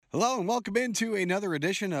Hello and welcome into another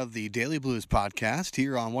edition of the Daily Blues podcast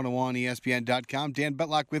here on 101ESPN.com. Dan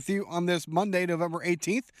Betlock with you on this Monday, November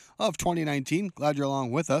 18th of 2019. Glad you're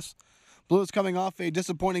along with us. Blues coming off a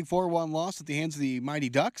disappointing 4-1 loss at the hands of the Mighty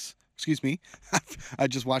Ducks. Excuse me. I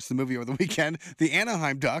just watched the movie over the weekend. The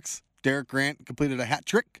Anaheim Ducks. Derek Grant completed a hat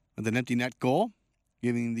trick with an empty net goal,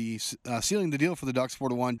 sealing the deal for the Ducks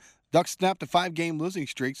 4-1. Ducks snapped a 5-game losing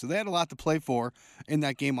streak, so they had a lot to play for in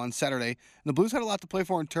that game on Saturday. And the Blues had a lot to play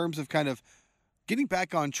for in terms of kind of getting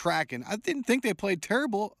back on track. And I didn't think they played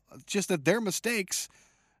terrible, just that their mistakes,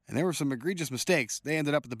 and there were some egregious mistakes, they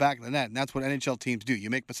ended up at the back of the net. And that's what NHL teams do. You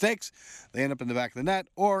make mistakes, they end up in the back of the net,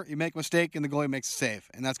 or you make a mistake and the goalie makes a save.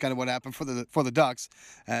 And that's kind of what happened for the Ducks,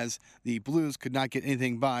 as the Blues could not get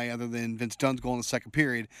anything by other than Vince Dunn's goal in the second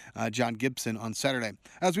period, John Gibson on Saturday.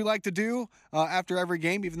 As we like to do after every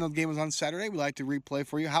game, even though the game was on Saturday, we like to replay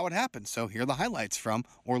for you how it happened. So here are the highlights from,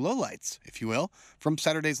 or lowlights, if you will, from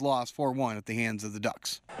Saturday's loss 4-1 at the hands of the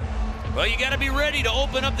Ducks. Well, you got to be ready to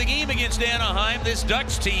open up the game against Anaheim, this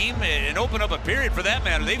Ducks team, and open up a period for that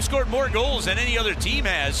matter. They've scored more goals than any other team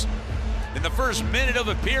has in the first minute of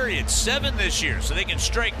a period, 7 this year, so they can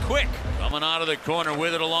strike quick. Coming out of the corner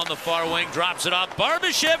with it along the far wing, drops it off.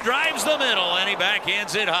 Barbashev drives the middle, and he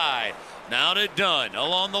backhands it high. Now to Dunn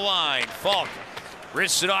along the line. Falk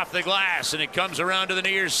wrists it off the glass, and it comes around to the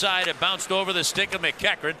near side. It bounced over the stick of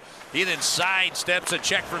McEachran. He then sidesteps a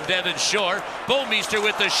check from Devon Shore. Bouwmeester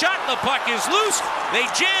with the shot. The puck is loose. They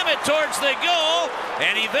jam it towards the goal,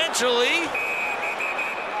 and eventually...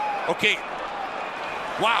 Okay.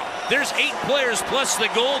 Wow. There's 8 players plus the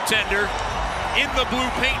goaltender in the blue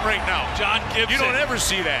paint right now. John Gibson. You don't ever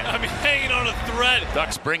see that. I mean, hanging on a thread.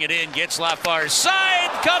 Ducks bring it in. Getzlaf far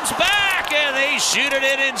side. Comes back, and they shoot it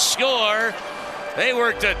in and score. They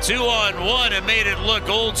worked a 2-on-1 and made it look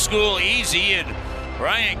old school easy, and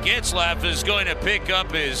Brian Getzlaf is going to pick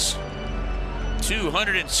up his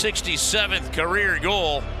 267th career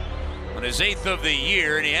goal on his 8th of the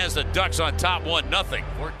year, and he has the Ducks on top 1-0.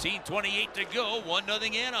 14:28 to go,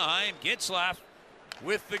 1-0 Anaheim. Getzlaf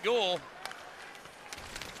with the goal.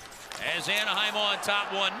 As Anaheim on top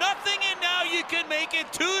 1-0, and now you can make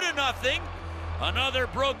it 2-0. Another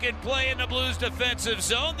broken play in the Blues defensive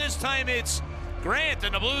zone. This time it's Grant,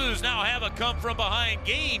 and the Blues now have a come-from-behind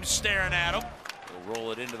game staring at them. They'll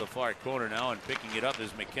roll it into the far corner now, and picking it up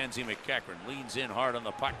is Mackenzie McEachran. Leans in hard on the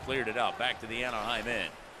puck, cleared it out. Back to the Anaheim end.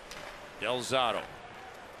 Del Zotto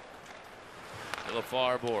to the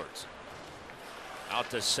far boards. Out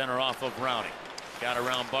to center off of Browning. Got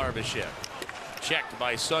around Barbashev. Checked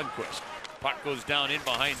by Sundqvist. Puck goes down in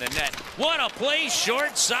behind the net. What a play,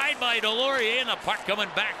 short side by Delorier, and the puck coming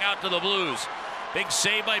back out to the Blues. Big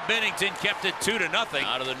save by Bennington, kept it 2-0.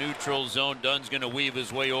 Out of the neutral zone, Dunn's going to weave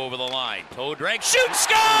his way over the line. Toe drag, shoot,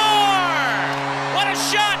 score! What a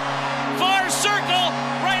shot! Far circle,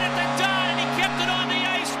 right at the dot, and he kept it on the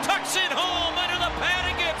ice. Tucks it home under the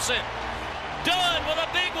pad of Gibson. Dunn with a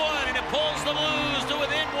big one, and it pulls the Blues to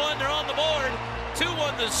within 1. They're on the board.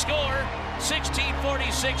 2-1 the score.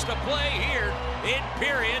 16:46 to play here in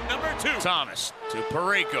period number 2. Thomas to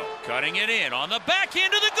Parayko, cutting it in on the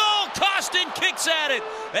backhand of the goal. Kostin kicks at it,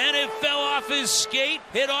 and it fell off his skate,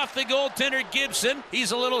 hit off the goaltender Gibson. He's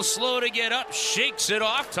a little slow to get up, shakes it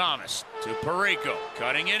off. Thomas to Parayko,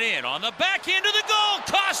 cutting it in on the backhand of the goal.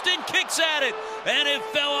 Kostin kicks at it, and it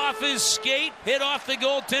fell off his skate, hit off the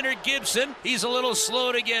goaltender Gibson. He's a little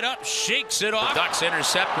slow to get up, shakes it off. The Ducks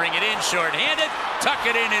intercept, bring it in shorthanded, tuck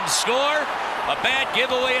it in and score. A bad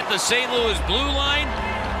giveaway at the St. Louis blue line.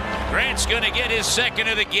 Grant's going to get his second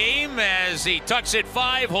of the game as he tucks it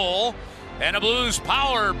 5-hole. And a Blues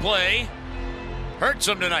power play hurts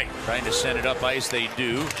them tonight. Trying to send it up ice, they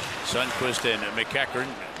do. Sundqvist and McEachran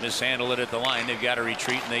mishandle it at the line. They've got to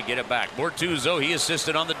retreat, and they get it back. Bortuzzo, he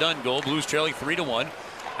assisted on the Dunn goal. Blues trailing 3-1.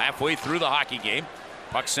 Halfway through the hockey game.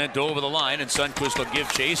 Puck sent over the line, and Sundqvist will give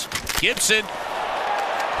chase. Gibson.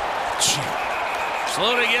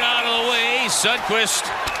 Slow to get out of the way. Sundqvist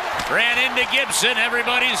ran into Gibson.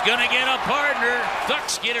 Everybody's going to get a partner.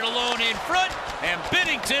 Ducks get it alone in front. And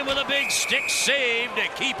Bennington with a big stick save to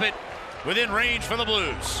keep it within range for the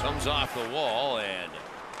Blues. Comes off the wall, and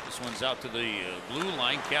this one's out to the blue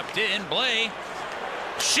line. Kept in. Blais.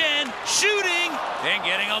 Schenn shooting. And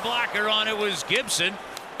getting a blocker on it was Gibson.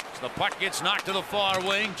 The puck gets knocked to the far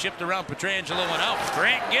wing, chipped around Pietrangelo and out.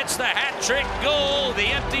 Grant gets the hat trick goal, the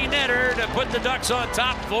empty netter to put the Ducks on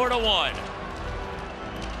top 4-1.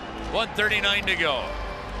 1:39 to go.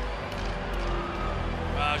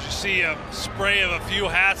 As you see a spray of a few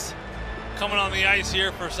hats coming on the ice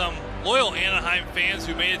here for some loyal Anaheim fans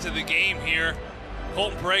who made it to the game here.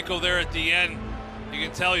 Colton Parayko there at the end You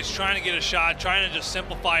can tell he's trying to get a shot, trying to just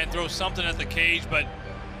simplify and throw something at the cage, but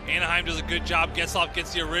Anaheim does a good job. Getzlaf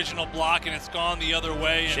gets the original block, and it's gone the other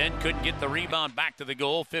way. Schenn couldn't get the rebound back to the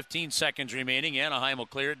goal. 15 seconds remaining. Anaheim will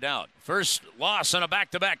clear it down. First loss on a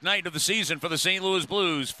back-to-back night of the season for the St. Louis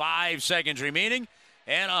Blues. 5 seconds remaining.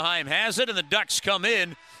 Anaheim has it, and the Ducks come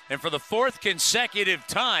in. And for the fourth consecutive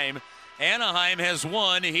time, Anaheim has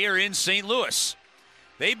won here in St. Louis.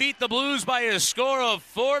 They beat the Blues by a score of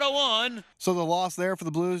 4-1. So the loss there for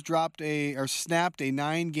the Blues snapped a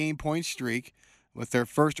 9-game point streak with their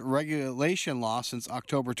first regulation loss since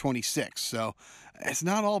October 26th. So it's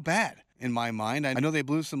not all bad in my mind. I know they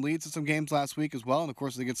blew some leads in some games last week as well, and of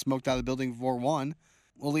course they get smoked out of the building 4-1.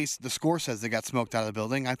 Well, at least the score says they got smoked out of the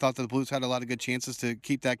building. I thought the Blues had a lot of good chances to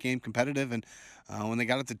keep that game competitive, and when they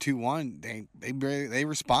got it to 2-1, they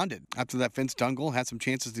responded. After that Vince Dunn goal, had some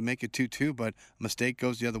chances to make it 2-2, but a mistake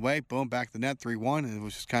goes the other way. Boom, back to the net, 3-1, and it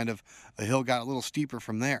was just kind of, the hill got a little steeper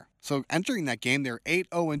from there. So entering that game, they're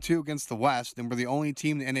 8-0-2 against the West, and we're the only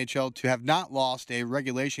team in the NHL to have not lost a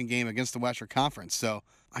regulation game against the Western Conference. So,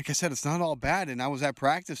 like I said, it's not all bad, and I was at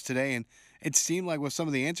practice today, and it seemed like with some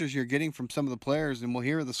of the answers you're getting from some of the players, and we'll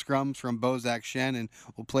hear the scrums from Bozak, Schenn, and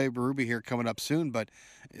we'll play Berube here coming up soon, but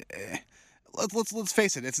let's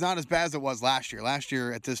face it, it's not as bad as it was last year. Last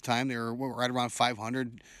year at this time, they were right around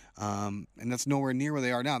 500, and that's nowhere near where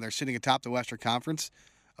they are now. They're sitting atop the Western Conference,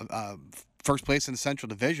 first place in the Central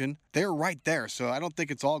Division. They're right there, so I don't think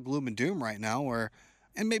it's all gloom and doom right now,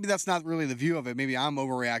 and maybe that's not really the view of it. Maybe I'm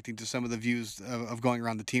overreacting to some of the views of going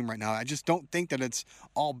around the team right now. I just don't think that it's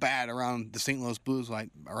all bad around the St. Louis Blues right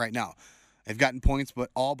now. They've gotten points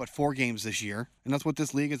all but 4 games this year, and that's what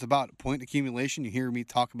this league is about, point accumulation. You hear me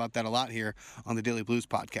talk about that a lot here on the Daily Blues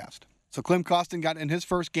podcast. So Kostin got in his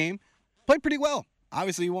first game, played pretty well.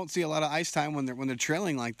 Obviously, you won't see a lot of ice time when they're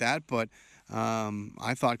trailing like that, but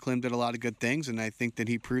I thought Klim did a lot of good things, and I think that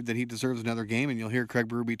he proved that he deserves another game, and you'll hear Craig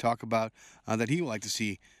Berube talk about that he would like to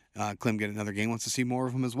see Klim get another game, wants to see more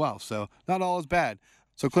of him as well. So not all is bad.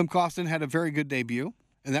 So Klim Kostin had a very good debut,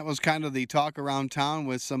 and that was kind of the talk around town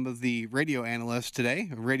with some of the radio analysts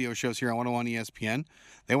today, radio shows here on 101 ESPN.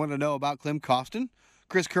 They wanted to know about Klim Kostin.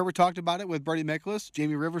 Chris Kerber talked about it with Brady Michaelis.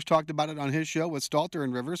 Jamie Rivers talked about it on his show with Stalter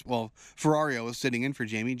and Rivers. Well, Ferrario was sitting in for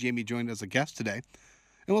Jamie. Jamie joined as a guest today.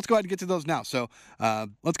 And let's go ahead and get to those now. So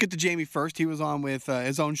let's get to Jamie first. He was on with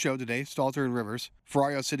his own show today, Stalter and Rivers.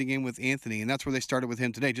 Ferrario sitting in with Anthony, and that's where they started with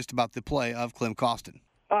him today, just about the play of Klim Kostin.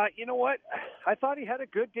 You know what? I thought he had a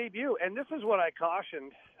good debut, and this is what I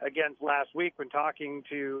cautioned against last week when talking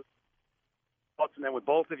to and then with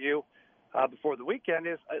both of you before the weekend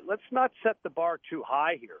is let's not set the bar too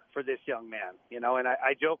high here for this young man. And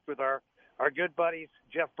I joked with our good buddies,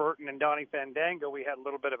 Jeff Burton and Donnie Fandango. We had a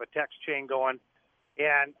little bit of a text chain going.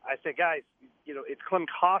 And I said, guys, it's Klim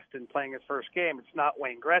Kostin playing his first game. It's not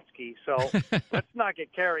Wayne Gretzky. So let's not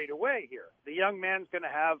get carried away here. The young man's going to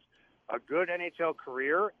have a good NHL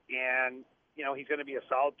career, and, he's going to be a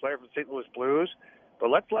solid player for the St. Louis Blues. But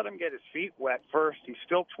let's let him get his feet wet first. He's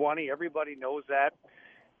still 20. Everybody knows that.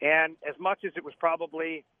 And as much as it was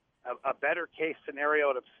probably a better case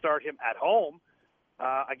scenario to start him at home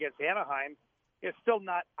against Anaheim, it's still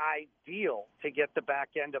not ideal to get the back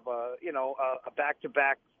end of a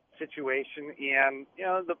back-to-back situation. And,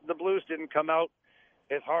 the Blues didn't come out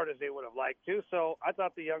as hard as they would have liked to. So I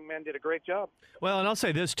thought the young man did a great job. Well, and I'll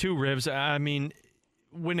say this too, Rivs. I mean,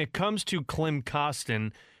 when it comes to Klim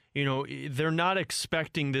Kostin, they're not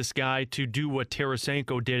expecting this guy to do what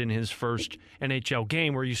Tarasenko did in his first NHL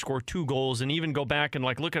game where you score 2 goals and even go back and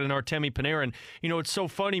look at an Artemi Panarin. It's so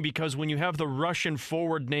funny because when you have the Russian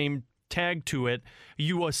forward named tag to it,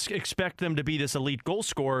 you expect them to be this elite goal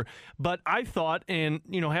scorer. But I thought, and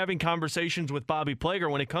having conversations with Bobby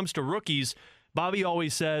Plager, when it comes to rookies, Bobby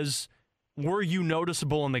always says, were you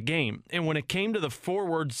noticeable in the game? And when it came to the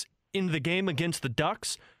forwards in the game against the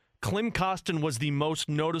Ducks, Klim Kostin was the most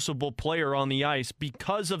noticeable player on the ice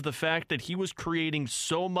because of the fact that he was creating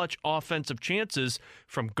so much offensive chances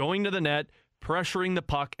from going to the net, pressuring the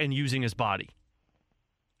puck, and using his body.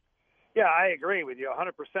 Yeah, I agree with you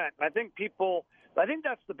 100%. I think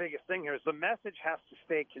that's the biggest thing here is the message has to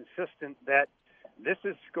stay consistent that this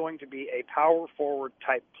is going to be a power forward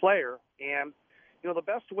type player. And, the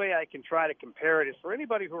best way I can try to compare it is for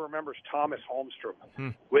anybody who remembers Thomas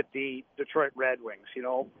Holmstrom with the Detroit Red Wings.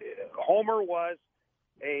 Homer was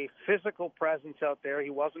a physical presence out there.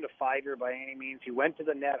 He wasn't a fighter by any means. He went to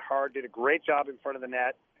the net hard, did a great job in front of the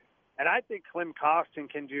net. And I think Klim Kostin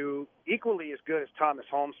can do equally as good as Thomas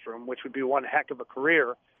Holmstrom, which would be one heck of a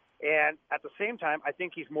career. And at the same time, I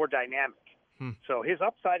think he's more dynamic. So his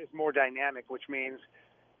upside is more dynamic, which means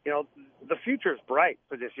the future is bright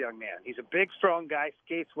for this young man. He's a big, strong guy,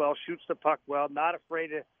 skates well, shoots the puck well, not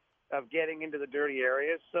afraid of getting into the dirty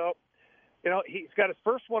areas. So, he's got his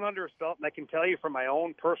first one under his belt, and I can tell you from my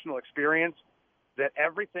own personal experience that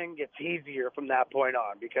everything gets easier from that point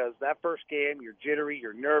on, because that first game, you're jittery,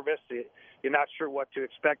 you're nervous, you're not sure what to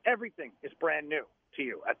expect. Everything is brand new to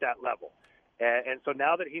you at that level. And so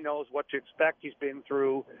now that he knows what to expect, he's been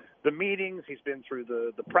through the meetings, he's been through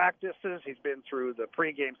the practices, he's been through the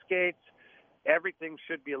pregame skates. Everything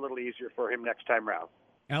should be a little easier for him next time around.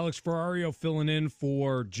 Alex Ferrario filling in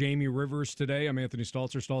for Jamie Rivers today. I'm Anthony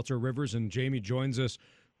Stalter Rivers, and Jamie joins us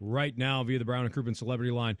right now via the Brown and Crouppen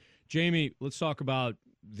Celebrity Line. Jamie, let's talk about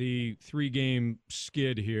the 3-game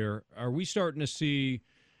skid here. Are we starting to see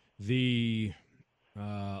the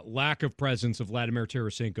lack of presence of Vladimir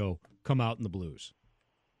Tarasenko come out in the Blues?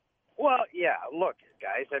 Well, yeah, look,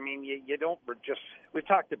 guys, I mean, you don't just – we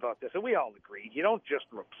talked about this, and we all agreed. You don't just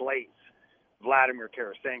replace Vladimir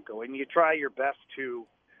Tarasenko, and you try your best to,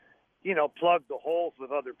 plug the holes with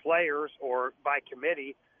other players or by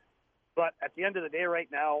committee. But at the end of the day right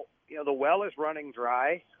now, the well is running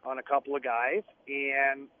dry on a couple of guys,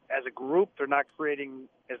 and as a group, they're not creating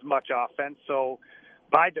as much offense. So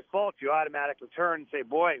by default, you automatically turn and say,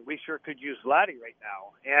 boy, we sure could use Vladdy right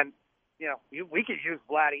now. And, we could use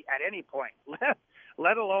Vladdy at any point,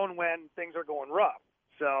 let alone when things are going rough.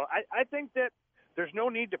 So I think that there's no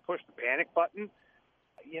need to push the panic button,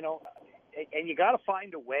 and you got to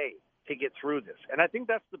find a way to get through this. And I think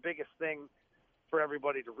that's the biggest thing for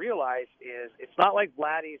everybody to realize is it's not like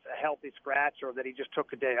Vladdy's a healthy scratch or that he just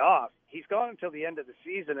took a day off. He's gone until the end of the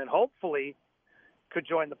season and hopefully could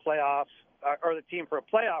join the playoffs or the team for a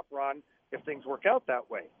playoff run if things work out that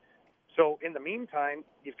way. So in the meantime,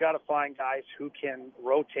 you've got to find guys who can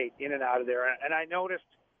rotate in and out of there. And I noticed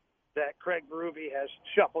that Craig Berube has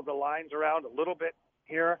shuffled the lines around a little bit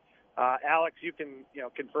here. Alex, you can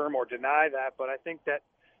confirm or deny that, but I think that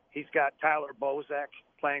he's got Tyler Bozak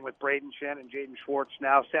playing with Braden Schenn and Jaden Schwartz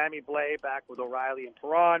now, Sammy Blais back with O'Reilly and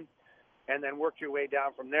Perron, and then work your way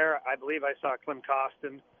down from there. I believe I saw Klim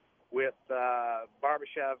Kostin with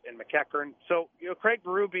Barbashev and McEachern. So, Craig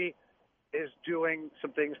Berube is doing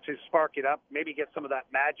some things to spark it up, maybe get some of that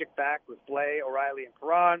magic back with Blais, O'Reilly, and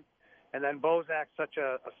Perron. And then Bozak's such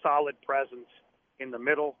a solid presence in the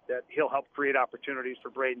middle that he'll help create opportunities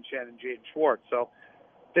for Braden Schenn and Jaden Schwartz. So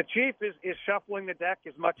the Chief is shuffling the deck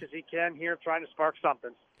as much as he can here, trying to spark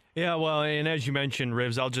something. Yeah, well, and as you mentioned,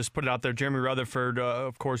 Rivs, I'll just put it out there. Jeremy Rutherford,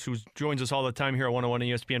 of course, who joins us all the time here at 101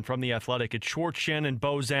 ESPN from The Athletic. It's Schwartz, Schenn, and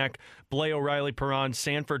Bozak, Blais, O'Reilly, Perron,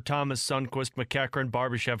 Sanford, Thomas, Sundquist, McEachern,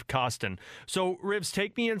 Barbashev, Kostin. So, Rivs,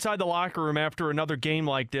 take me inside the locker room after another game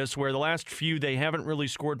like this where the last few, they haven't really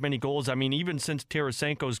scored many goals. I mean, even since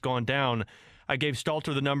Tarasenko's gone down, I gave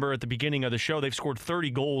Stalter the number at the beginning of the show. They've scored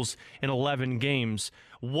 30 goals in 11 games.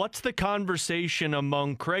 What's the conversation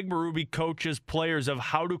among Craig Berube coaches, players, of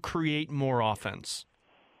how to create more offense?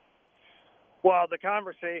 Well, the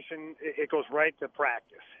conversation, it goes right to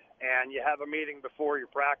practice. And you have a meeting before your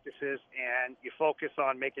practices, and you focus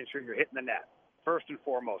on making sure you're hitting the net, first and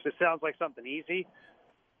foremost. It sounds like something easy.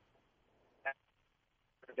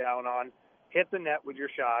 Down on, hit the net with your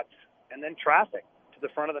shots, and then traffic the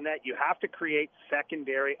front of the net. You have to create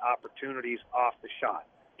secondary opportunities off the shot.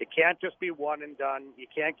 It can't just be one and done. You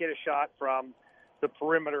can't get a shot from the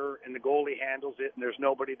perimeter and the goalie handles it and there's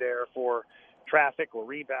nobody there for traffic or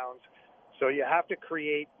rebounds. So you have to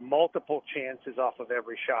create multiple chances off of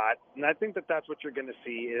every shot. And I think that that's what you're going to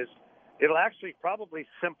see is it'll actually probably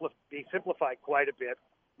be simplified quite a bit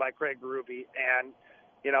by Craig Berube. And,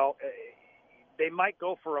 they might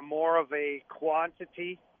go for a more of a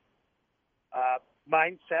quantity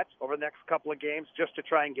mindset over the next couple of games just to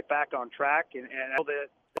try and get back on track. And I know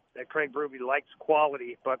that Craig Berube likes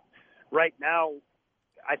quality, but right now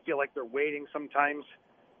I feel like they're waiting sometimes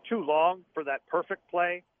too long for that perfect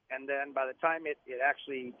play. And then by the time it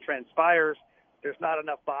actually transpires, there's not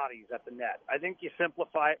enough bodies at the net. I think you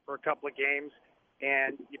simplify it for a couple of games,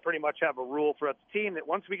 and you pretty much have a rule throughout the team that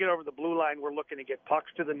once we get over the blue line, we're looking to get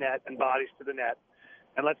pucks to the net and bodies to the net.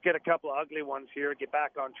 And let's get a couple of ugly ones here, get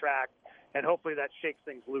back on track, and hopefully that shakes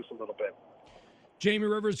things loose a little bit. Jamie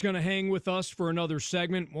Rivers is going to hang with us for another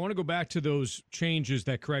segment. I want to go back to those changes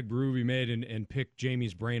that Craig Berube made and pick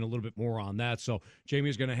Jamie's brain a little bit more on that. So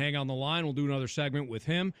Jamie's going to hang on the line. We'll do another segment with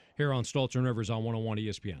him here on Stalter and Rivers on 101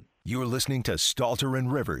 ESPN. You're listening to Stalter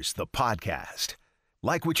and Rivers, the podcast.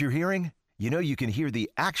 Like what you're hearing? You know you can hear the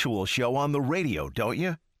actual show on the radio, don't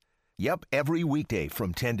you? Yep, every weekday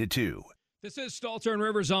from 10 to 2. This is Stalter and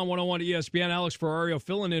Rivers on 101 ESPN. Alex Ferrario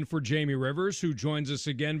filling in for Jamie Rivers, who joins us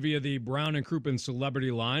again via the Brown and Crouppen Celebrity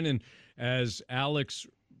Line. And as Alex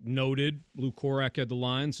noted. Lou Korak had the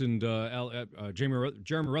lines, and Jeremy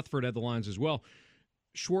Rutherford had the lines as well.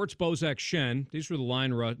 Schwartz, Bozak, Schenn. These were the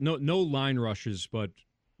line rush. No line rushes, but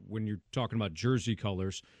when you're talking about jersey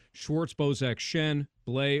colors, Schwartz, Bozak, Schenn,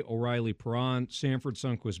 Blais, O'Reilly, Perron, Sanford,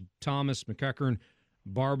 Sundqvist, Thomas, McEachern,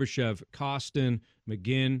 Barbashev, Kostin,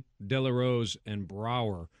 McGinn, Delarose, and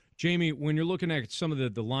Brouwer. Jamie, when you're looking at some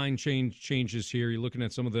of the line changes here, you're looking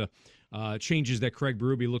at some of the changes that Craig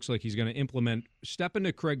Berube looks like he's going to implement. Step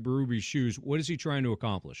into Craig Berube's shoes. What is he trying to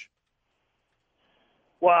accomplish?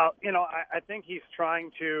 Well, I think he's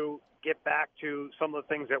trying to get back to some of the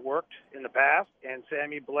things that worked in the past. And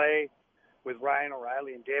Sammy Blais with Ryan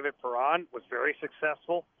O'Reilly and David Perron was very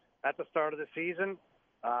successful at the start of the season.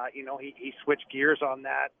 He switched gears on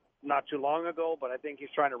that not too long ago, but I think he's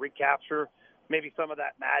trying to recapture maybe some of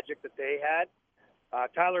that magic that they had.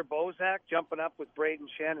 Tyler Bozak jumping up with Braden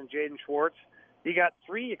Schenn and Jaden Schwartz. You got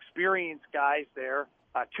three experienced guys there,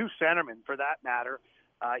 two centermen for that matter.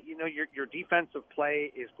 Your defensive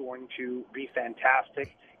play is going to be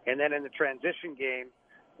fantastic. And then in the transition game,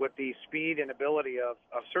 with the speed and ability of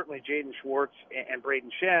certainly Jaden Schwartz and Braden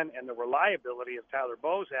Schenn and the reliability of Tyler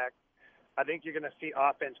Bozak, I think you're going to see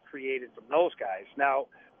offense created from those guys. Now,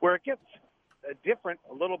 where it gets different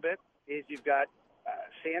a little bit is you've got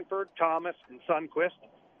Sanford, Thomas, and Sundqvist.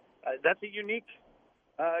 That's a unique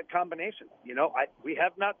combination. We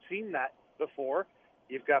have not seen that before.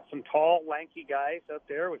 You've got some tall, lanky guys out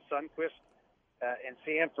there with Sundqvist and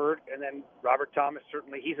Sanford, and then Robert Thomas,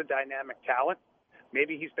 certainly he's a dynamic talent.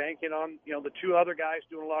 Maybe he's banking on, the two other guys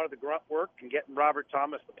doing a lot of the grunt work and getting Robert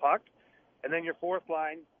Thomas the puck. And then your fourth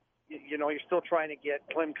line, you're still trying to get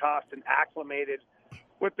Klim Kostin acclimated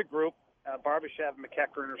with the group. Barbashev and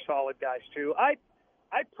McEachern are solid guys too. I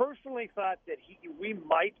personally thought that we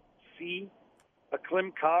might see a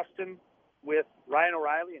Klim Kostin with Ryan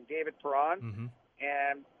O'Reilly and David Perron. Mm-hmm.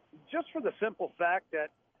 And just for the simple fact that,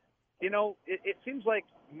 it seems like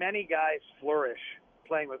many guys flourish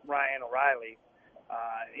playing with Ryan O'Reilly.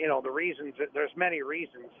 The reasons, there's many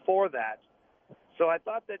reasons for that. So I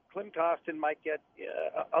thought that Klim Kostin might get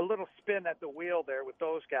a little spin at the wheel there with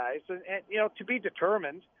those guys, and to be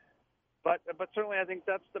determined. But certainly I think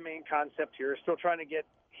that's the main concept here, still trying to get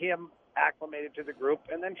him acclimated to the group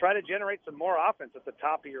and then try to generate some more offense at the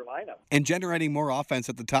top of your lineup. And generating more offense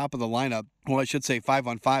at the top of the lineup, well, I should say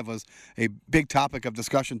 5-on-5 was a big topic of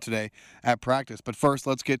discussion today at practice. But first,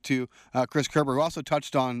 let's get to Chris Kerber, who also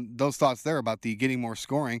touched on those thoughts there about the getting more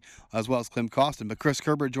scoring as well as Klim Kostin. But Chris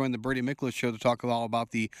Kerber joined the Brady Miklas show to talk all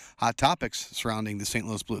about the hot topics surrounding the St.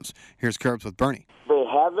 Louis Blues. Here's Kerbs with Bernie. They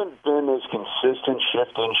haven't been as consistent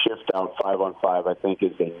shift in, shift out 5-on-5, I think,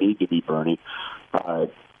 as they need to be, Bernie.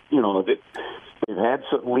 They've had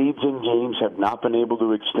some leads in games, have not been able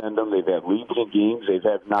to extend them. They've had leads in games,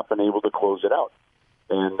 have not been able to close it out.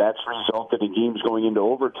 And that's resulted in games going into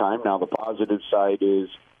overtime. Now, the positive side is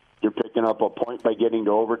you're picking up a point by getting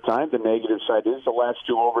to overtime. The negative side is the last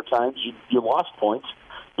two overtimes, you lost points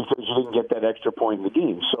because you didn't get that extra point in the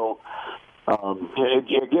game. So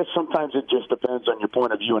I guess sometimes it just depends on your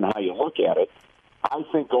point of view and how you look at it. I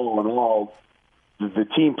think all in all, the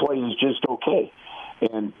team play is just okay.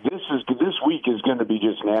 And this week is going to be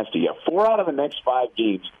just nasty. 4 out of the next 5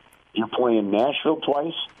 games, you're playing Nashville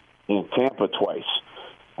twice and Tampa twice,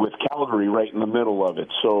 with Calgary right in the middle of it.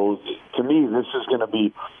 So to me, this is going to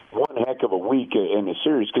be one heck of a week in the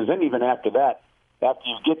series, because then even after that, after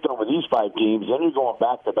you get done with these 5 games, then you're going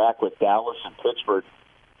back-to-back with Dallas and Pittsburgh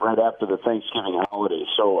right after the Thanksgiving holiday.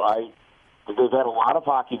 So they've had a lot of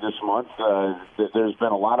hockey this month. There's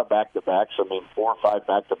been a lot of back-to-backs. 4 or 5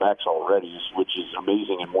 back-to-backs already, which is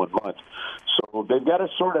amazing in 1 month. So they've got to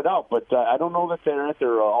sort it out. But I don't know that they're at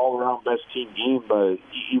their all-around best team game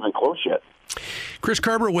even close yet. Chris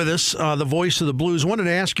Kerber with us, the voice of the Blues. Wanted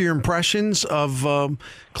to ask your impressions of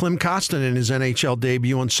Klim Kostin in his NHL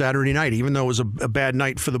debut on Saturday night. Even though it was a bad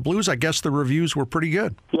night for the Blues, I guess the reviews were pretty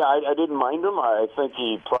good. Yeah, I didn't mind him. I think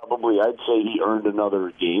I'd say he earned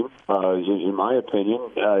another game, in my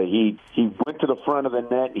opinion. He went to the front of the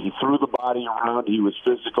net, he threw the body around, he was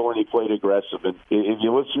physical, and he played aggressive. And if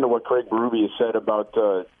you listen to what Craig Berube has said about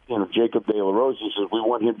Jacob De La Rose, he says we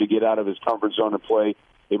want him to get out of his comfort zone and play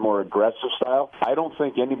a more aggressive style. I don't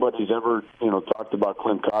think anybody's ever, talked about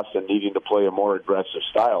Klim Kostin needing to play a more aggressive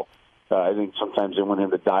style. I think sometimes they want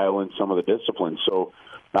him to dial in some of the discipline. So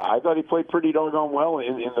I thought he played pretty doggone well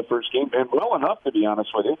in the first game, and well enough, to be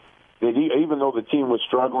honest with you. Even though the team was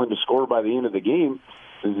struggling to score by the end of the game,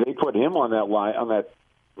 they put him on that line, on that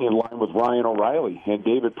in line with Ryan O'Reilly and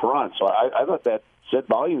David Perron. So I thought that said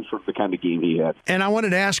volumes for the kind of game he had. And I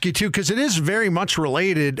wanted to ask you, too, because it is very much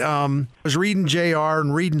related. I was reading JR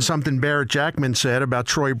and reading something Barrett Jackman said about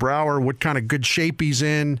Troy Brouwer, what kind of good shape he's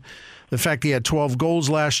in, the fact he had 12 goals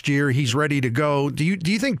last year, he's ready to go. Do you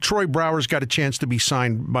think Troy Brouwer's got a chance to be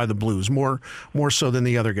signed by the Blues, more so than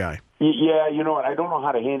the other guy? Yeah, you know what? I don't know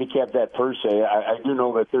how to handicap that per se. I do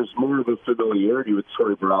know that there's more of a familiarity with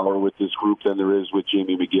Troy Brouwer with this group than there is with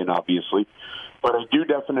Jamie McGinn, obviously. But I do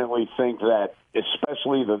definitely think that,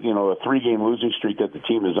 especially the 3-game losing streak that the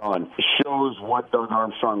team is on, shows what Doug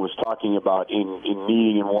Armstrong was talking about in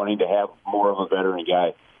needing and wanting to have more of a veteran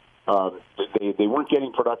guy. They weren't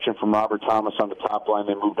getting production from Robert Thomas on the top line.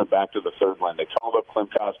 They moved him back to the third line. They called up Klim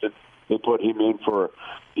Kostin. They put him in for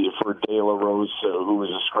De La Rose, who was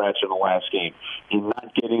a scratch in the last game. You're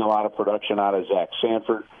not getting a lot of production out of Zach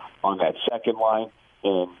Sanford on that second line.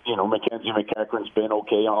 And, Mackenzie McEachran's been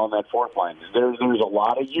okay on that fourth line. There's a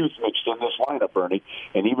lot of youth mixed in this lineup, Bernie.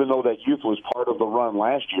 And even though that youth was part of the run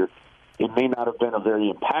last year, it may not have been a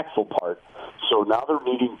very impactful part. So now they're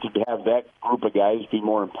needing to have that group of guys be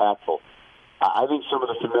more impactful. I think some of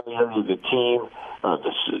the familiarity of the team,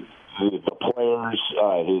 the players,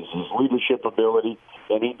 his leadership ability,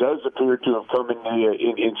 and he does appear to have come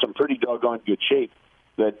in some pretty doggone good shape.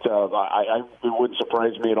 That it wouldn't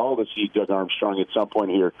surprise me at all to see Doug Armstrong at some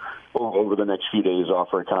point here over the next few days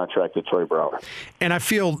offer a contract to Troy Brouwer. And I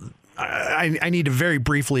feel I need to very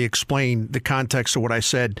briefly explain the context of what I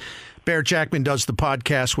said. Barrett Jackman does the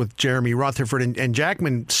podcast with Jeremy Rutherford, and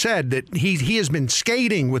Jackman said that he has been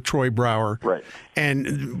skating with Troy Brouwer, right,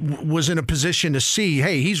 and was in a position to see,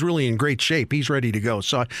 hey, he's really in great shape. He's ready to go.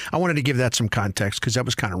 So I wanted to give that some context because that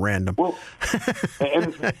was kind of random. Well,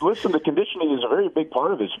 and listen, the conditioning is a very big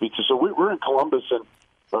part of this. Because so we're in Columbus and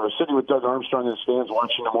sitting with Doug Armstrong in the stands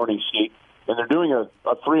watching the morning skate, and they're doing a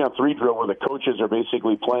 3-on-3 drill where the coaches are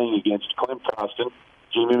basically playing against Klim Kostin,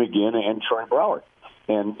 Jamie McGinn, and Troy Brouwer.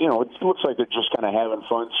 And, it looks like they're just kind of having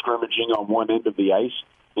fun scrimmaging on one end of the ice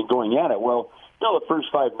and going at it. Well, the first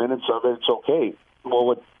 5 minutes of it, it's okay. Well,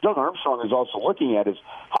 what Doug Armstrong is also looking at is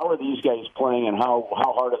how are these guys playing and how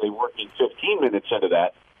hard are they working 15 minutes into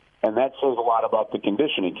that? And that says a lot about the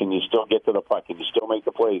conditioning. Can you still get to the puck? Can you still make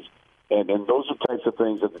the plays? And those are types of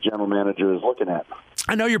things that the general manager is looking at.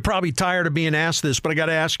 I know you're probably tired of being asked this, but I got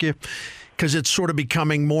to ask you because it's sort of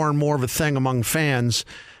becoming more and more of a thing among fans.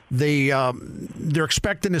 They're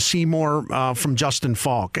expecting to see more from Justin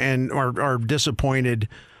Falk and are disappointed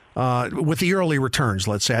with the early returns,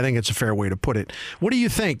 let's say. I think it's a fair way to put it. What do you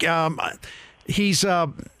think? It's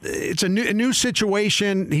a new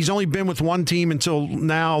situation. He's only been with one team until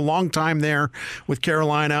now, a long time there with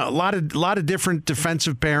Carolina. A lot of different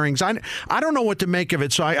defensive pairings. I don't know what to make of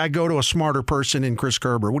it, so I go to a smarter person in Chris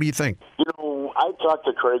Kerber. What do you think? I talked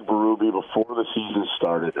to Craig Berube before the season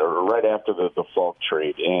started, or right after the Falk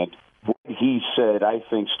trade, and what he said I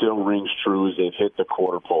think still rings true is they've hit the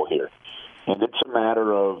quarter pole here. And it's a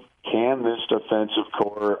matter of, can this defensive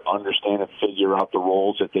core understand and figure out the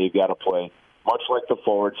roles that they've got to play, much like the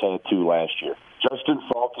forwards had to last year. Justin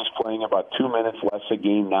Falk is playing about 2 minutes less a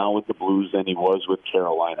game now with the Blues than he was with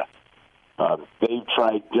Carolina. They've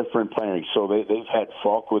tried different pairings. So they've had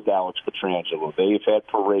Falk with Alex Pietrangelo. They've had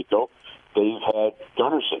Parayko. They've had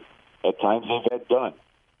Gunnarsson. At times they've had Dunn.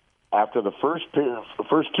 After the first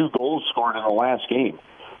 2 goals scored in the last game,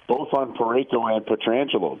 both on Parayko and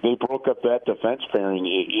Pietrangelo, they broke up that defense pairing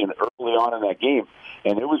early on in that game,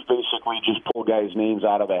 and it was basically just pull guys' names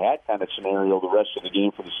out of a hat kind of scenario the rest of the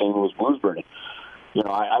game for the St. Louis Blues, Bernie.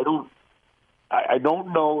 I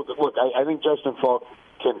don't know. Look, I think Justin Falk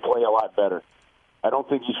can play a lot better. I don't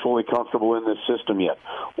think he's fully comfortable in this system yet.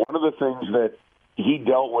 One of the things that he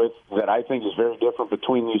dealt with that I think is very different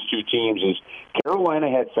between these two teams is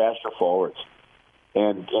Carolina had faster forwards.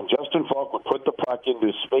 And Justin Falk would put the puck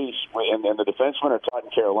into space, and the defensemen are taught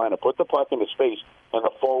in Carolina, put the puck into space, and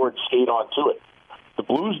the forwards skate onto it. The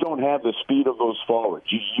Blues don't have the speed of those forwards.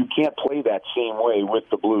 You can't play that same way with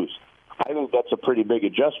the Blues. I think that's a pretty big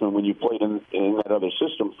adjustment when you played in that other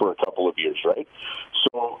system for a couple of years, right?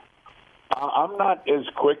 So I'm not as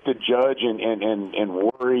quick to judge and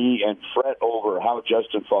worry and fret over how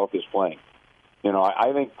Justin Falk is playing.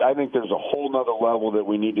 I think there's a whole nother level that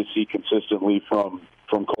we need to see consistently from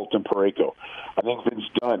Colton Parayko. I think Vince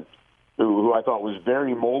Dunn, who I thought was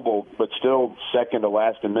very mobile, but still second to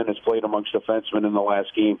last in minutes played amongst defensemen in the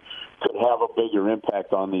last game, could have a bigger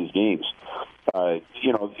impact on these games.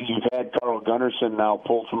 You've had Carl Gunnarsson now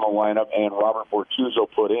pulled from the lineup and Robert Bortuzzo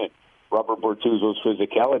put in. Robert Bortuzzo's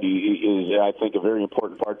physicality is, I think, a very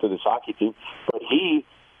important part to this hockey team. But he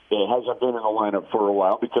hasn't been in the lineup for a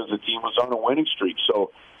while because the team was on a winning streak.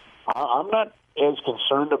 So I'm not as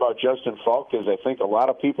concerned about Justin Falk as I think a lot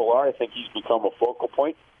of people are. I think he's become a focal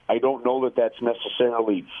point. I don't know that that's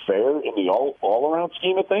necessarily fair in the all-around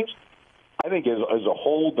scheme of things. I think as a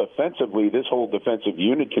whole defensively, this whole defensive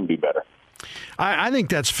unit can be better. I think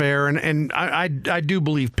that's fair, and I do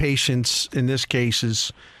believe patience in this case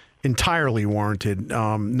is entirely warranted.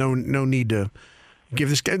 No need to give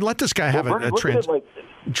this guy, let this guy have a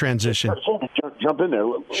transition. Jump in there.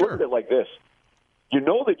 Sure. Look at it like this. You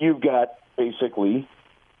know that you've got basically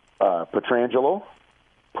Pietrangelo,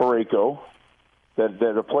 Parayko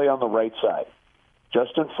that play on the right side.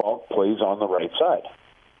 Justin Falk plays on the right side.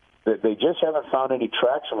 They just haven't found any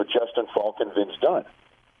traction with Justin Falk and Vince Dunn,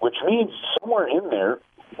 which means somewhere in there,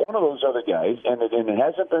 one of those other guys, and it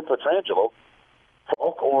hasn't been Pietrangelo,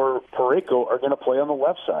 Falk or Parayko are going to play on the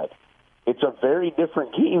left side. It's a very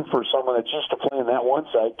different game for someone that's used to playing that one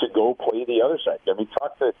side to go play the other side. I mean,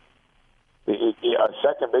 talk to a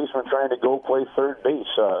second baseman trying to go play third base,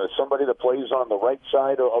 somebody that plays on the right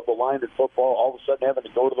side of the line in football, all of a sudden having to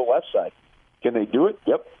go to the left side. Can they do it?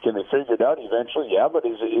 Yep. Can they figure it out eventually? Yeah, but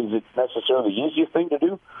is it necessarily the easiest thing to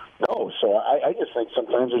do? No. So I just think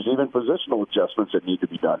sometimes there's even positional adjustments that need to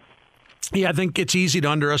be done. Yeah, I think it's easy to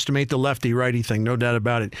underestimate the lefty-righty thing, no doubt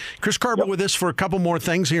about it. Chris Kerber with us for a couple more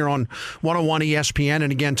things here on 101 ESPN.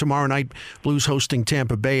 And again, tomorrow night, Blues hosting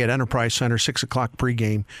Tampa Bay at Enterprise Center, 6 o'clock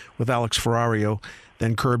pregame with Alex Ferrario.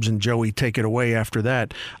 Then Curbs and Joey take it away after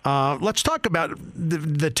that. Let's talk about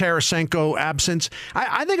the Tarasenko absence.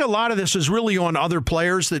 I think a lot of this is really on other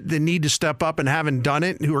players that need to step up and haven't done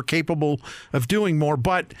it, who are capable of doing more.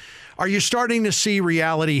 But are you starting to see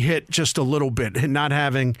reality hit just a little bit and not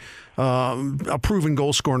having a proven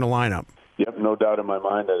goal scorer in the lineup? Yep, no doubt in my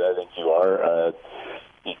mind that I think you are.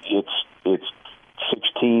 It's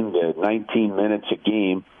 16 to 19 minutes a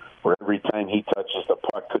game where every time he touches the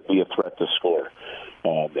puck could be a threat to score.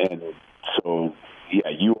 And so, yeah,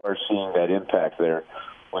 you are seeing that impact there.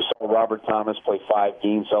 We saw Robert Thomas play 5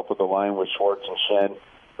 games up with the line with Schwartz and Schenn.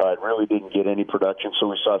 It really didn't get any production, so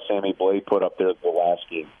we saw Sammy Blais put up there the last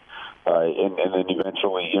game. And then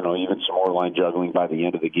eventually, even some more line juggling by the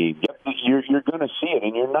end of the game. Yep, you're going to see it,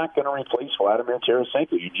 and you're not going to replace Vladimir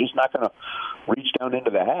Tarasenko. You're just not going to reach down into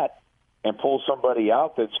the hat and pull somebody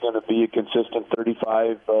out that's going to be a consistent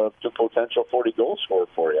 35 to potential 40 goal scorer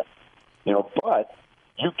for you. But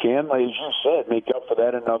you can, as you said, make up for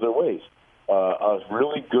that in other ways. A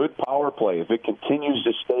really good power play, if it continues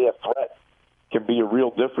to stay a threat, can be a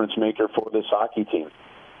real difference maker for this hockey team.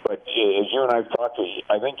 But as you and I have talked,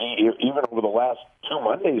 I think even over the last 2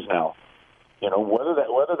 Mondays now, whether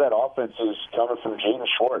that offense is coming from Jaden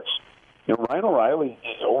Schwartz, Ryan O'Reilly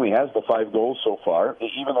only has the 5 goals so far.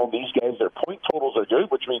 Even though these guys, their point totals are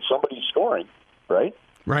good, which means somebody's scoring, right?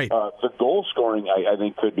 Right. The goal scoring, I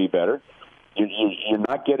think, could be better. You're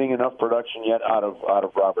not getting enough production yet out of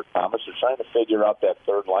Robert Thomas. They're trying to figure out that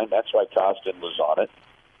third line. That's why Kostin was on it.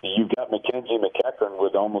 You've got Mackenzie McEachern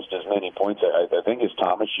with almost as many points, I think, as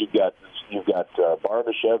Thomas. You've got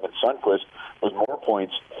Barbashev and Sundqvist with more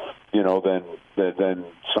points, than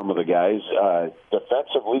some of the guys.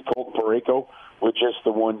 Defensively, Colton Parayko with just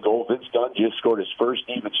the 1 goal. Vince Dunn just scored his first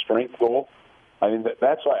even strength goal. I mean,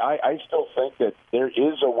 that's why I still think that there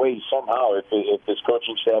is a way somehow, if this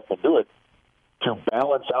coaching staff can do it, to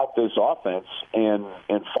balance out this offense and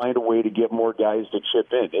find a way to get more guys to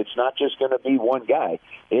chip in. It's not just going to be one guy.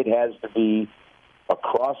 It has to be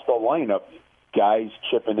across the lineup, guys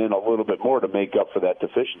chipping in a little bit more to make up for that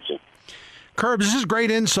deficiency. Curbs, this is great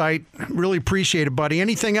insight. Really appreciate it, buddy.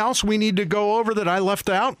 Anything else we need to go over that I left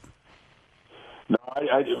out? No,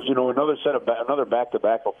 another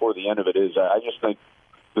back-to-back before the end of it is I just think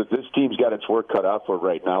that this team's got its work cut out for it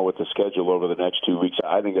right now with the schedule over the next 2 weeks.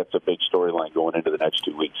 I think that's a big storyline going into the next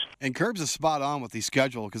 2 weeks. And Curbs is spot on with the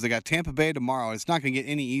schedule because they got Tampa Bay tomorrow. It's not going to get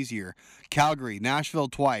any easier. Calgary, Nashville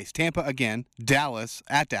twice, Tampa again, Dallas,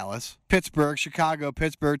 Pittsburgh, Chicago,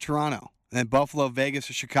 Pittsburgh, Toronto. And then Buffalo, Vegas,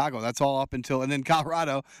 or Chicago. That's all up until, and then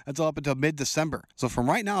Colorado, that's all up until mid-December. So from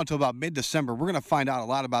right now until about mid-December, we're going to find out a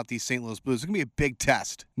lot about these St. Louis Blues. It's going to be a big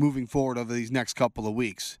test moving forward over these next couple of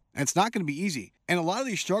weeks. And it's not going to be easy. And a lot of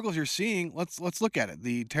these struggles you're seeing, let's look at it.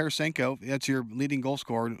 The Tarasenko, that's your leading goal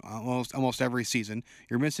scorer almost every season.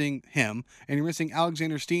 You're missing him, and you're missing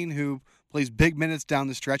Alexander Steen, who plays big minutes down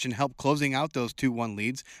the stretch and helped closing out those 2-1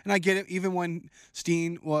 leads. And I get it, even when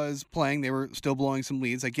Steen was playing, they were still blowing some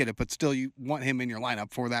leads. I get it, but still you want him in your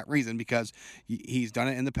lineup for that reason because he's done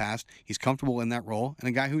it in the past. He's comfortable in that role, and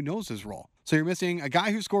a guy who knows his role. So you're missing a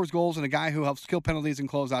guy who scores goals and a guy who helps kill penalties and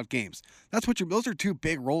close out games. Those are 2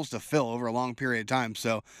 big roles to fill over a long period of time.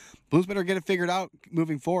 So Blues better get it figured out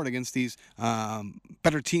moving forward against these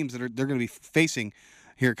better teams that they're going to be facing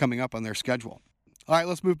here coming up on their schedule. All right,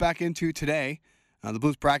 let's move back into today. The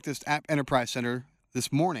Blues practiced at Enterprise Center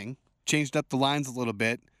this morning, changed up the lines a little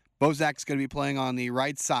bit. Bozak's going to be playing on the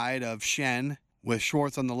right side of Schenn with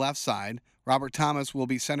Schwartz on the left side. Robert Thomas will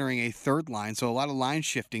be centering a third line, so a lot of line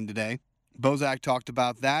shifting today. Bozak talked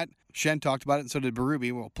about that. Schenn talked about it, and so did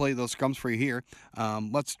Berube. We'll play those scrums for you here.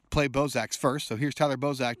 Let's play Bozak's first. So here's Tyler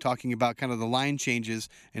Bozak talking about kind of the line changes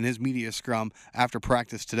in his media scrum after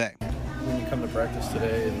practice today. When you come to practice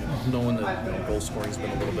today and knowing that goal scoring's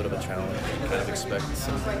been a little bit of a challenge, you kind of expect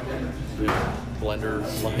some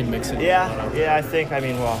blender line mixing. Yeah, I think,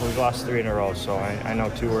 we've lost 3 in a row, so I know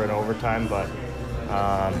 2 were in overtime, but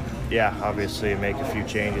obviously make a few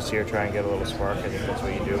changes here, try and get a little spark. I think that's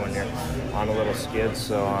what you do when you're on a little skid.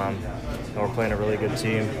 So we're playing a really good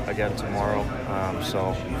team again tomorrow.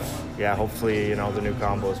 Hopefully, the new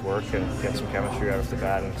combos work and get some chemistry right off the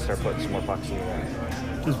bat and start putting some more pucks in the net.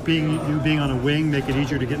 Does being on a wing make it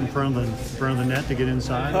easier to get in front of the net to get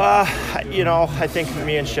inside? I think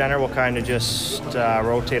me and Schenner will kind of just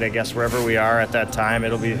rotate, I guess, wherever we are at that time.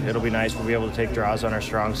 It'll be nice. We'll be able to take draws on our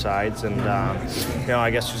strong sides, and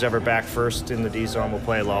I guess who's ever back first in the D zone will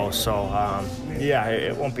play low. So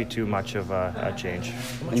it won't be too much of a change.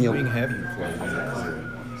 How much wing have you played?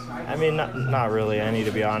 Not really any,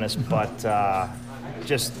 to be honest, but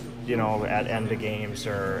just at end of games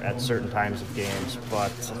or at certain times of games.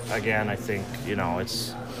 But again, I think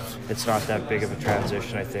it's not that big of a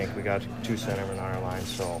transition. I think we got 2 centermen on our line,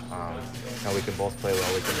 so we can both play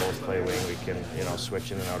low, we can both play wing, we can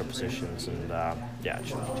switch in and out of positions, and it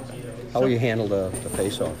shouldn't be too bad. How will you handle the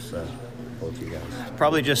face-offs, both of you guys?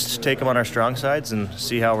 Probably just take them on our strong sides and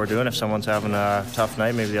see how we're doing. If someone's having a tough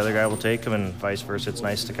night, maybe the other guy will take them, and vice versa. It's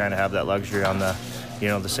nice to kind of have that luxury on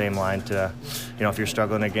the same line to, if you're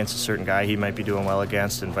struggling against a certain guy he might be doing well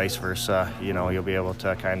against, and vice versa, you'll be able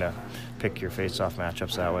to kind of pick your face-off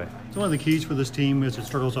matchups that way. So one of the keys for this team as it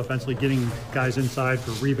struggles offensively, getting guys inside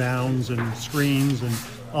for rebounds and screens and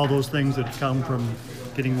all those things that come from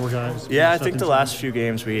getting more guys. Yeah, I think the last few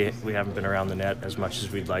games we haven't been around the net as much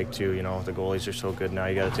as we'd like to. The goalies are so good now.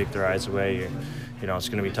 You got to take their eyes away. It's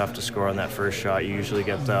going to be tough to score on that first shot. You usually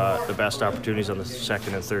get the best opportunities on the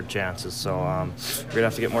second and third chances. So we're going to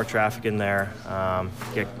have to get more traffic in there,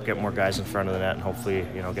 get more guys in front of the net, and hopefully,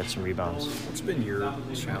 get some rebounds. What's been your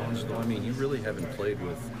challenge, though? You really haven't played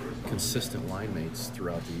with consistent line mates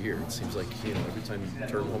throughout the year. It seems like, every time you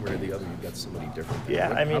turn one way or the other, you've got somebody different.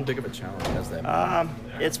 Yeah, how big of a challenge has that been?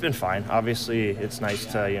 It's been fine. Obviously, it's nice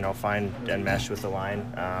to, find and mesh with the line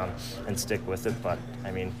and stick with it, but,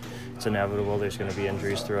 it's inevitable. There's going to be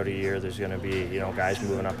injuries throughout a year. There's going to be, guys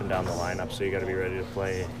moving up and down the lineup, so you got to be ready to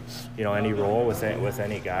play, any role with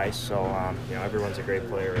any guy. So, everyone's a great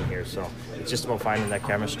player in here. So it's just about finding that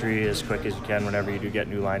chemistry as quick as you can whenever you do get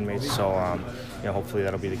new line mates. So, hopefully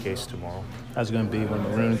that'll be the case tomorrow. How's it going to be when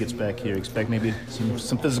Maroon gets back here? Expect maybe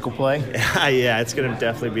some physical play? Yeah, it's going to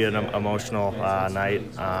definitely be an emotional night.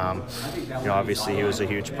 Obviously he was a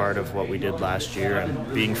huge part of what we did last year,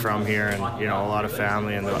 and being from here, and a lot of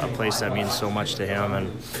family, and a place that means so much to him,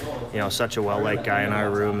 and such a well-liked guy in our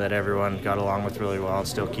room that everyone got along with really well and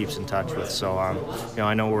still keeps in touch with. So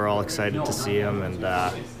I know we're all excited to see him, and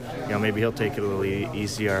maybe he'll take it a little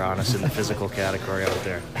easier on us in the physical category out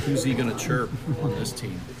there. Who's he going to chirp on this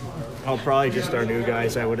team? Oh, probably just our new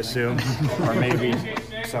guys, I would assume, or maybe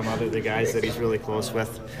some other the guys that he's really close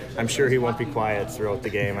with. I'm sure he won't be quiet throughout the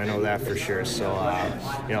game. I know that for sure. So,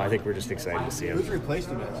 I think we're just excited to see him. Who's replaced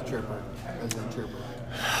him as a chirper?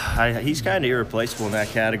 He's kind of irreplaceable in that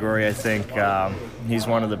category. I think he's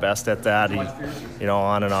one of the best at that. He,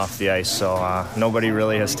 on and off the ice. So nobody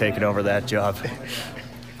really has taken over that job.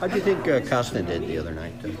 How do you think Kostin did the other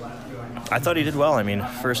night? I thought he did well.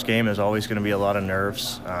 First game is always going to be a lot of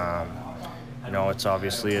nerves. It's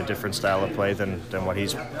obviously a different style of play than what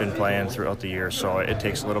he's been playing throughout the year, so it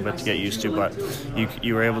takes a little bit to get used to, but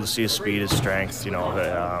you were able to see his speed, his strength,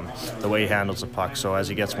 the way he handles the puck. So as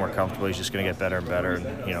he gets more comfortable, he's just going to get better and better,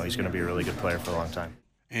 and he's going to be a really good player for a long time.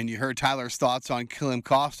 And you heard Tyler's thoughts on Klim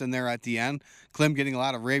Kostin there at the end. Klim getting a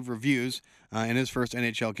lot of rave reviews in his first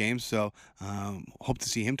NHL game, so hope to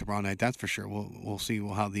see him tomorrow night, that's for sure. We'll see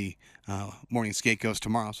how the morning skate goes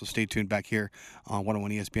tomorrow, so stay tuned back here on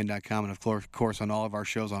 101ESPN.com, and of course on all of our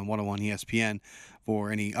shows on 101 ESPN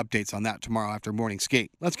for any updates on that tomorrow after morning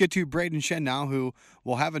skate. Let's get to Braden Schenn now, who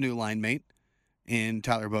will have a new line mate in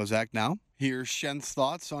Tyler Bozak now. Here's Schenn's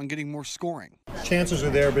thoughts on getting more scoring. Chances are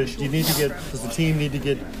there, but does the team need to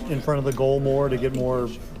get in front of the goal more to get more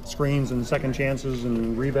screens and second chances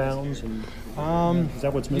and rebounds? Is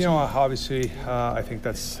that what's missing? Obviously, I think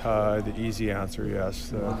that's the easy answer,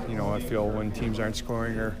 yes. I feel when teams aren't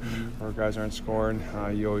scoring or guys aren't scoring,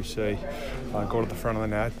 you always say go to the front of the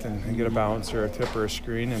net and get a bounce or a tip or a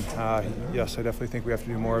screen. And yes, I definitely think we have to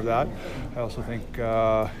do more of that. I also think,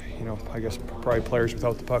 I guess probably players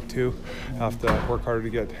without the puck too have to work harder to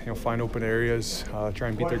get, find open areas, try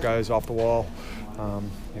and beat their guys off the wall.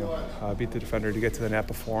 Beat the defender to get to the net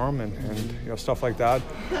before him, and stuff like that.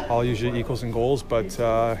 All usually equals in goals, but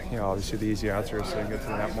obviously the easy answer is saying get to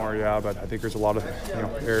the net more. Yeah, but I think there's a lot of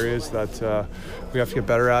areas that we have to get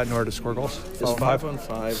better at in order to score goals. Is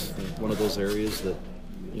 5-on-5 one of those areas that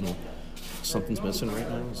something's missing right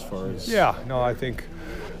now as far as? Yeah, no, I think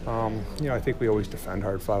I think we always defend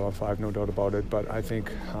hard 5-on-5, no doubt about it. But I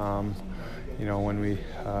think when we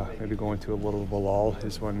maybe go into a little bit of a lull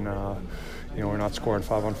is when we're not scoring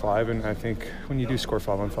 5-on-5, and I think when you do score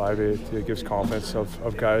 5-on-5, it gives confidence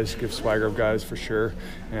of guys, gives swagger of guys for sure.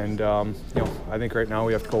 And I think right now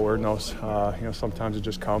we have to go earn those. Sometimes it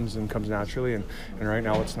just comes naturally, and right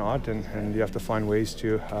now it's not, and you have to find ways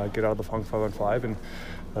to get out of the funk 5-on-5, and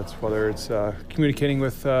that's whether it's communicating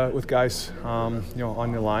with guys on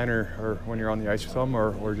the line or when you're on the ice with them,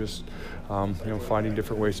 or just finding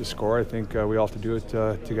different ways to score. I think we all have to do it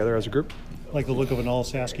together as a group. Like the look of an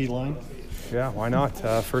all-Sasky line? Yeah, why not?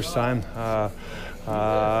 First time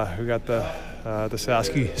we got the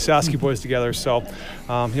Sasky boys together. So,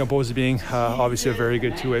 Bozak being obviously a very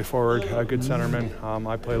good two-way forward, a good centerman.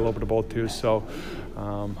 I play a little bit of both too. So,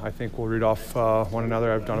 I think we'll read off one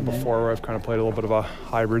another. I've done it before where I've kind of played a little bit of a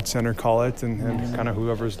hybrid center, call it, and kind of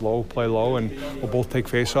whoever's low, play low, and we'll both take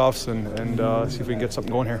face-offs and see if we can get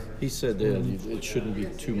something going here. He said that it shouldn't be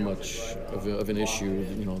too much of an issue,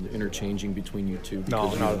 the interchanging between you two.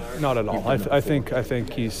 No, not at all. I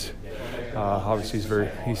think he's obviously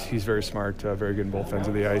he's very smart, very good in both ends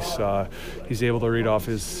of the ice. He's able to read off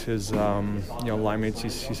his line mates.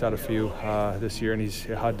 He's had a few this year, and he's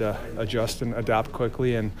had to adjust and adapt quickly.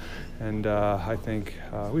 And I think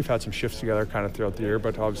we've had some shifts together kind of throughout the year,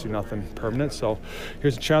 but obviously nothing permanent. So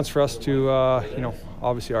here's a chance for us to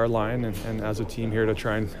obviously our line and as a team here to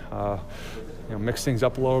try and mix things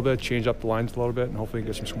up a little bit, change up the lines a little bit, and hopefully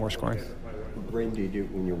get some more scoring. What grade do you do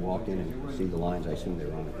when you walk in and see the lines? I assume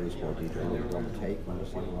they're on the baseball. Do you run the tape when you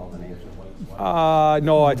see all the names?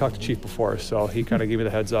 No, I talked to Chief before, so he kind of gave me the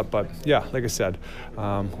heads up. But yeah, like I said,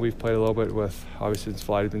 we've played a little bit with, obviously since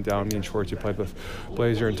Vlad had been down, me and Schwartz, we played with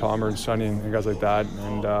Blazer and Tomer and Sonny and guys like that.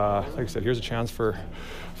 And like I said, here's a chance for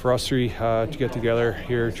us three to get together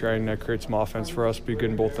here, try and create some offense for us, be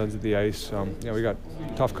good in both ends of the ice. We got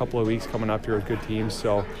a tough couple of weeks coming up here with good teams,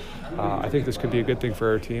 so I think this could be a good thing for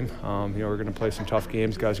our team. We're going to play some tough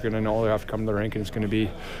games. Guys are going to know they have to come to the rink, and it's going to be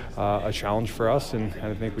a challenge for us, and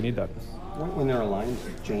I think we need that. When there are lines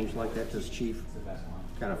change like that, does Chief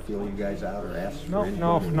kind of feel you guys out or ask?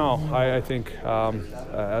 No. I think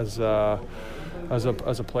as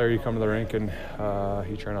a player, you come to the rink and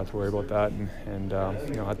you try not to worry about that. And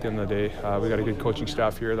at the end of the day, we got a good coaching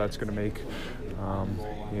staff here that's going to make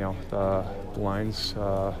the lines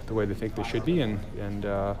the way they think they should be. And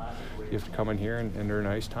you have to come in here and earn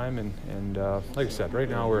ice time. And like I said, right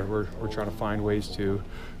now we're trying to find ways to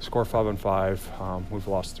score 5-on-5. We've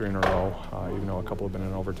lost 3 in a row, even though a couple have been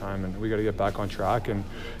in overtime. And we got to get back on track and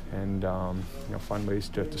find ways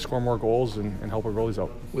to score more goals and help our goalies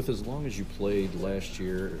out. With as long as you played last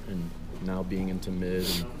year and now being into mid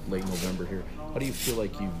and late November here, how do you feel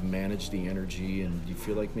like you've managed the energy, and do you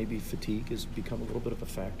feel like maybe fatigue has become a little bit of a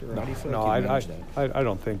factor? How do you feel like you manage that? I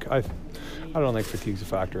don't think fatigue's a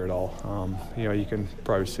factor at all. You can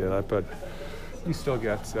probably say that, but you still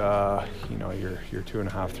get your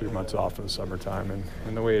 2.5, 3 months off in the summertime,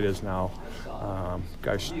 and the way it is now,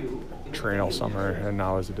 guys train all summer and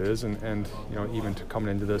now as it is, and even to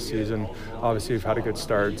coming into this season, obviously we've had a good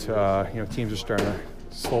start. Teams are starting to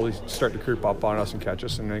slowly start to creep up on us and catch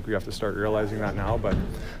us, and I think we have to start realizing that now. But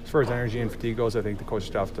as far as energy and fatigue goes, I think the coach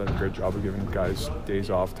staff done a great job of giving guys days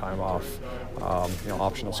off, time off,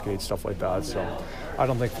 optional skates, stuff like that. So I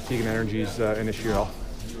don't think fatigue and energy is an issue at all.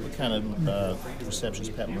 What kind of receptions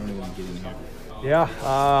Pat Mooney will be getting here? Yeah,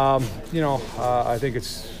 I think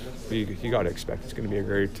it's you got to expect it's going to be a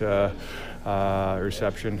great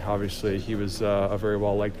reception. Obviously, he was a very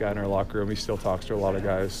well-liked guy in our locker room. He still talks to a lot of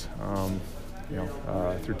guys.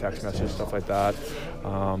 Through text messages, stuff like that.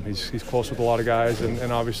 He's close with a lot of guys,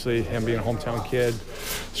 and obviously him being a hometown kid,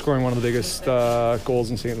 scoring one of the biggest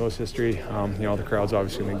goals in St. Louis history, the crowd's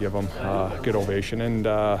obviously going to give him a good ovation, and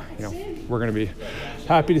we're going to be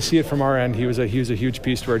happy to see it from our end. He was a huge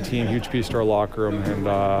piece to our team, huge piece to our locker room, and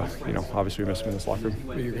obviously we miss him in this locker room.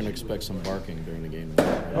 But you're going to expect some barking during the game.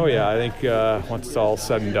 Oh yeah, I think once it's all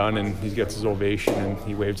said and done and he gets his ovation and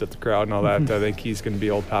he waves at the crowd and all that, I think he's going to be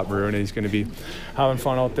old Pat Maroon, and he's going to be having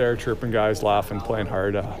fun out there, chirping guys, laughing, playing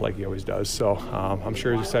hard like he always does. So I'm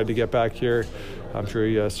sure he's excited to get back here. I'm sure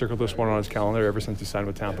he circled this one on his calendar ever since he signed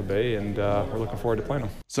with Tampa Bay, and we're looking forward to playing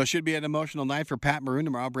him. So it should be an emotional night for Pat Maroon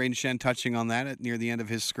tomorrow. Braden Schenn touching on that near the end of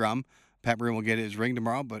his scrum. Pat Maroon will get his ring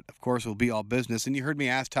tomorrow, but of course it will be all business. And you heard me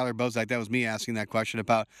ask Tyler Bozak, that was me asking that question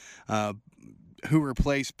about who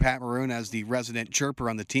replaced Pat Maroon as the resident chirper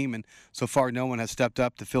on the team, and so far no one has stepped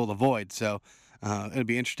up to fill the void. So it'll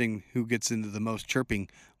be interesting who gets into the most chirping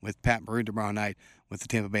with Pat Maroon tomorrow night with the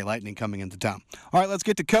Tampa Bay Lightning coming into town. All right, let's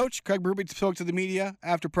get to Coach. Craig Berube spoke to the media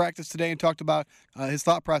after practice today and talked about his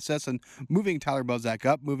thought process and moving Tyler Bozak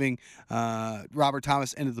up, moving Robert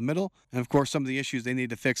Thomas into the middle, and of course some of the issues they need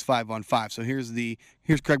to fix 5-on-5. So here's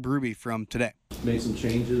Craig Berube from today. Made some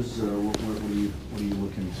changes. What are you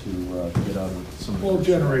looking to get out of some of the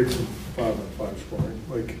generate some 5-on-5 scoring.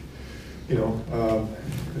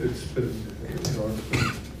 It's been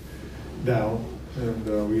down, and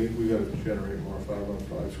we got to generate more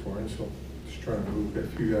 5-on-5 scoring. So just trying to move a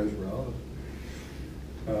few guys around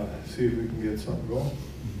and see if we can get something going.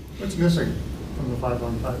 What's missing from the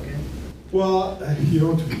 5-on-5 game? Well,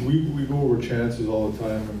 we go over chances all the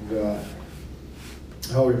time and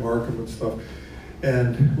how we mark them and stuff.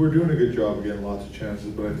 And we're doing a good job of getting lots of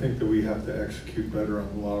chances, but I think that we have to execute better on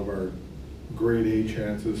a lot of our grade A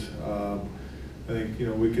chances. I think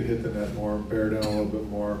we could hit the net more, bear down a little bit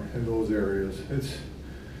more in those areas. It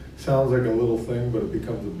sounds like a little thing, but it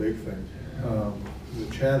becomes a big thing. The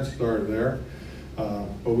chances are there,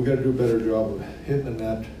 but we got to do a better job of hitting the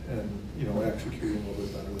net and executing a little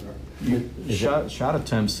bit better there. Shot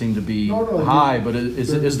attempts seem to be high, but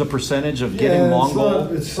is the percentage of getting long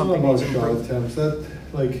goal something about shot attempts? That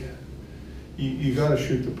you got to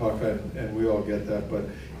shoot the puck, and we all get that, but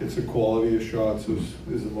it's the quality of shots is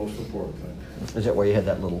the most important thing. Is that why you had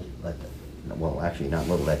that actually not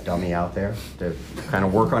little, that dummy out there to kind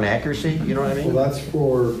of work on accuracy? You know what I mean? Well, that's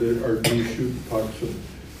for our D shooting pucks,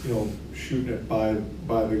 and, shooting it by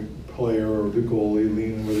the player or the goalie,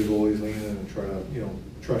 leaning where the goalie's leaning, and try to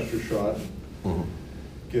trust your shot and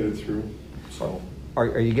get it through. So,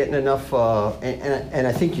 are you getting enough? And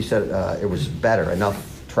I think you said it was better, enough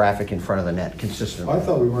traffic in front of the net consistently. I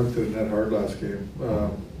thought we went to the net hard last game.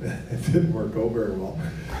 It didn't work out very well,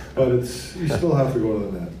 but you still have to go to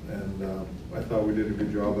the net, and I thought we did a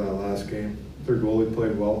good job of that last game. Their goalie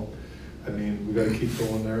played well. I mean, we got to keep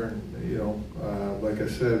going there, and like I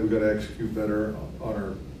said, we got to execute better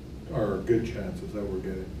on our good chances that we're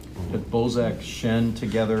getting. With Bozak, Schenn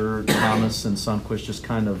together, Thomas and Sundqvist just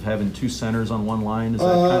kind of having two centers on one line, is that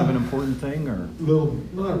kind of an important thing, or?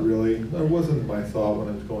 Not really. That wasn't my thought when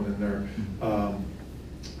I was going in there. I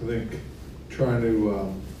think trying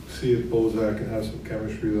to see if Bozak can have some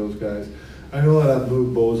chemistry with those guys. I know that I've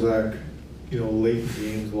moved Bozak, late in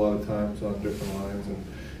games a lot of times on different lines, and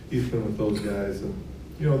he's been with those guys, and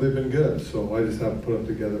they've been good. So I just haven't put them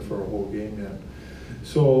together for a whole game yet.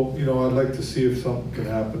 So, I'd like to see if something can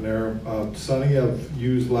happen there. Sonny I've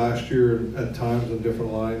used last year at times on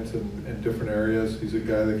different lines and different areas. He's a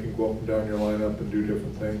guy that can go up and down your lineup and do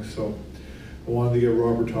different things. So I wanted to get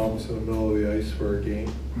Robert Thomas in the middle of the ice for a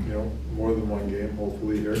game, more than one game,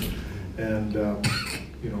 hopefully here. And,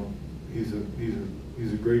 he's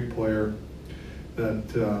a great player that,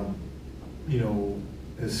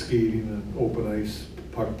 his skating and open ice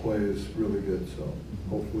puck play is really good. So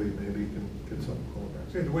hopefully maybe he can get something going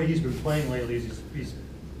there. The way he's been playing lately is he's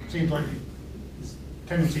seems like his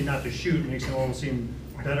tendency not to shoot makes him almost seem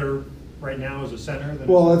better right now as a center.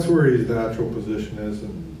 Well, that's where his natural position is,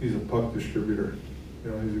 and he's a puck distributor.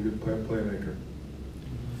 He's a good playmaker.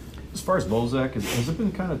 As far as Bozak, has it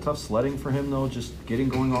been kind of tough sledding for him, though, just getting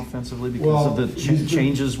going offensively because of the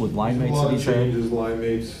changes with line mates that he's had? A lot of changes, line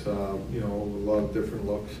mates, a lot of different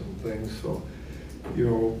looks and things. So,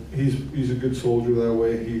 he's a good soldier that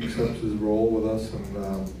way. He accepts his role with us,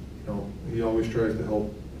 and he always tries to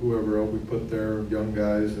help whoever else we put there, young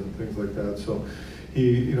guys and things like that. So,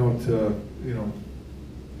 he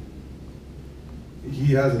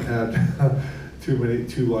hasn't had two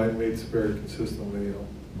line mates very consistently,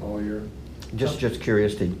 all year. Just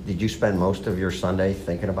curious, did you spend most of your Sunday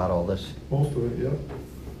thinking about all this? Most of it,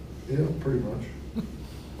 yeah. Yeah, pretty much.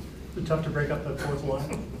 Is it tough to break up that fourth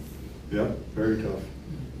line? Yeah, very tough.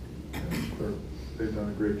 Yeah, they've done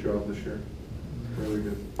a great job this year. Really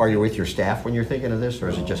good. Are you with your staff when you're thinking of this, or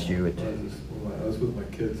is it just you? I was with my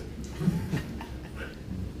kids.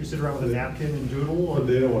 You sit around with a napkin and doodle? But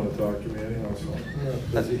they don't want to talk to me anyhow, so yeah,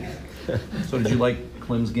 busy. So did you like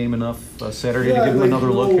Klim's game enough Saturday to give him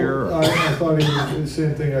another look here? Or? I thought he was the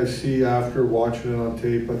same thing I see after watching it on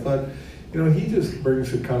tape. I thought, he just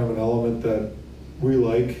brings a kind of an element that we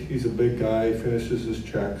like. He's a big guy, finishes his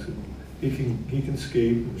checks, and he can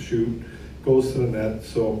skate and shoot, goes to the net.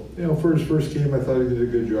 So, for his first game, I thought he did a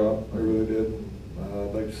good job. I really did.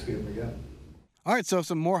 I'd like to see him again. All right, so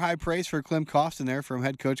some more high praise for Klim Kostin there from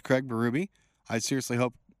head coach Craig Berube. I seriously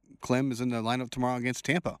hope Klim is in the lineup tomorrow against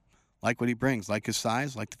Tampa. Like what he brings, like his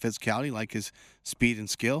size, like the physicality, like his speed and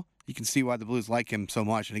skill. You can see why the Blues like him so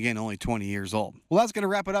much. And again, only 20 years old. Well, that's going to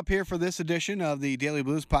wrap it up here for this edition of the Daily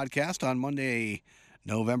Blues podcast on Monday,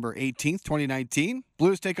 November 18th, 2019.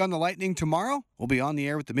 Blues take on the Lightning tomorrow. We'll be on the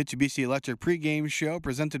air with the Mitsubishi Electric pregame show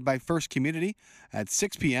presented by First Community at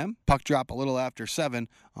 6 p.m. Puck drop a little after 7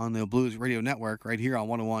 on the Blues Radio Network right here on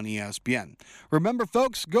 101 ESPN. Remember,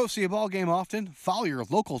 folks, go see a ball game often. Follow your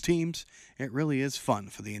local teams. It really is fun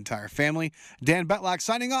for the entire family. Dan Betlock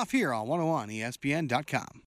signing off here on 101ESPN.com.